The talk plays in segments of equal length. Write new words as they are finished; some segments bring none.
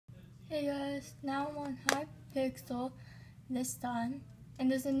Hey guys, now I'm on Hypixel this time, and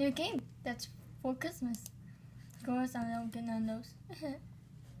there's a new game that's for Christmas. Of course, I don't get none of those.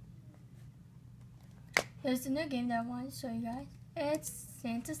 There's a new game that I want to show you guys. It's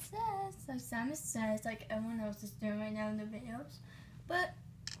Santa Says, like Simon Says, like everyone else is doing right now in the videos. But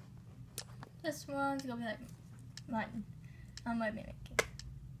this one's gonna be like mine. I might be making.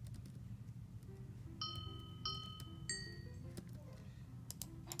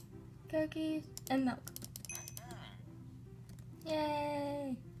 Cookies and milk.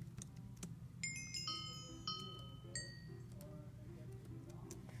 Yay!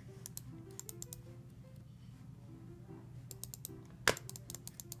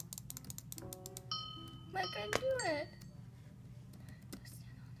 I can do it.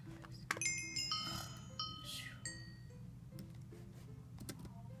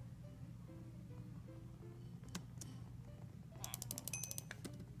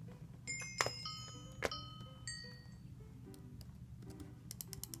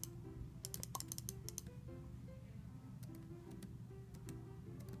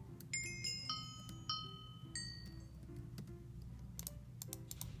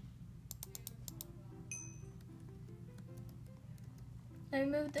 I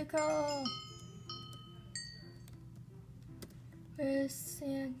moved the call. Where's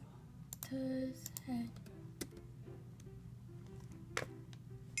Santa's head?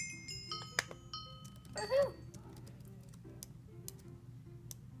 Woohoo!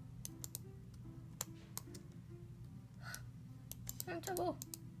 I'm in trouble.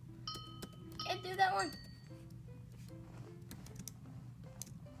 Can't do that one.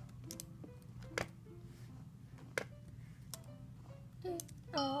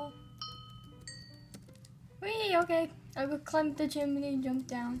 Oh. Whee, okay. I will climb the chimney and jump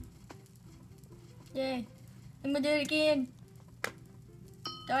down. Yay. I'm gonna do it again.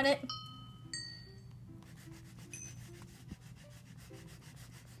 Darn it.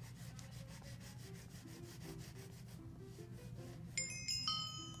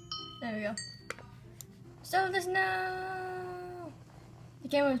 There we go. So the snow. The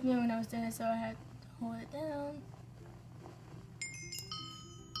camera was moving when I was doing it, so I had to hold it down.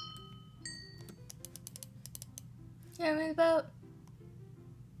 Yeah, I'm in the boat.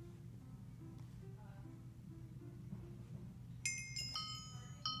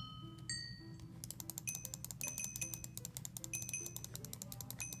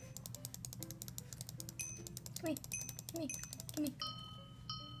 Gimme, gimme, gimme.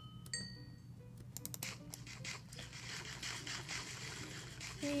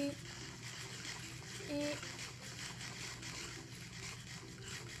 Eat, eat.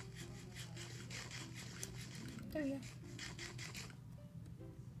 There we go.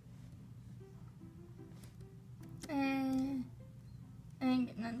 And I ain't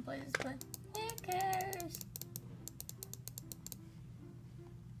getting none places, but who cares?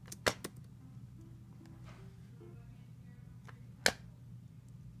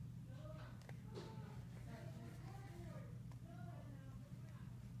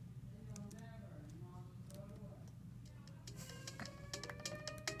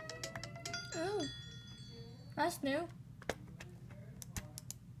 Ooh, that's new.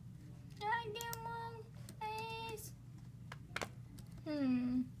 I get one, please.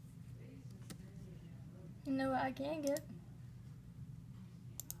 You know what I can get?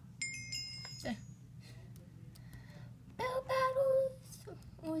 There. Bell battles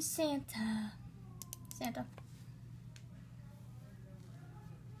with Santa. Santa.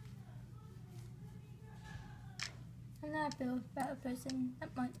 I'm not a Bill Battle person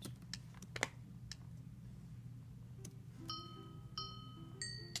that much.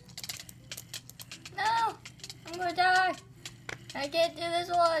 No! I'm gonna die! I can't do this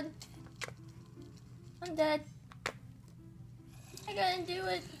one! I'm dead. I couldn't do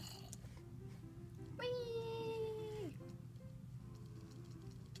it. Whee!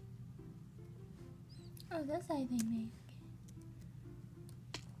 Oh, that's how they make.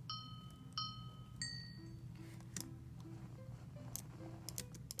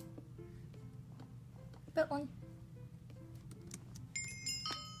 Put one.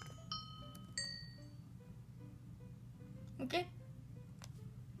 Okay.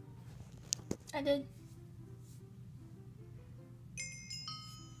 I did.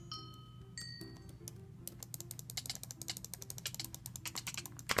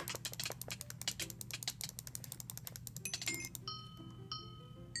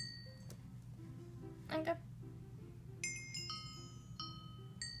 Okay.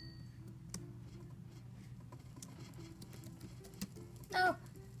 No!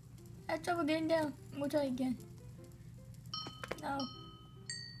 I had trouble getting down. We'll try again. No.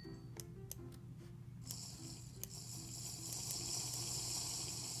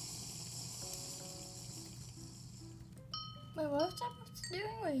 do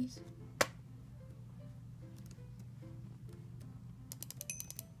anyways?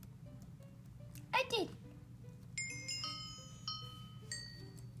 I did.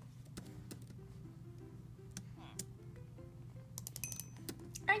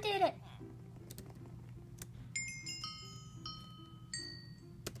 I did it.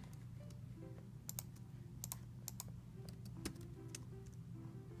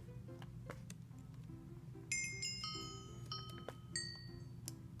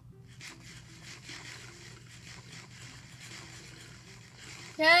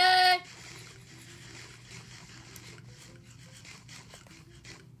 Yeah.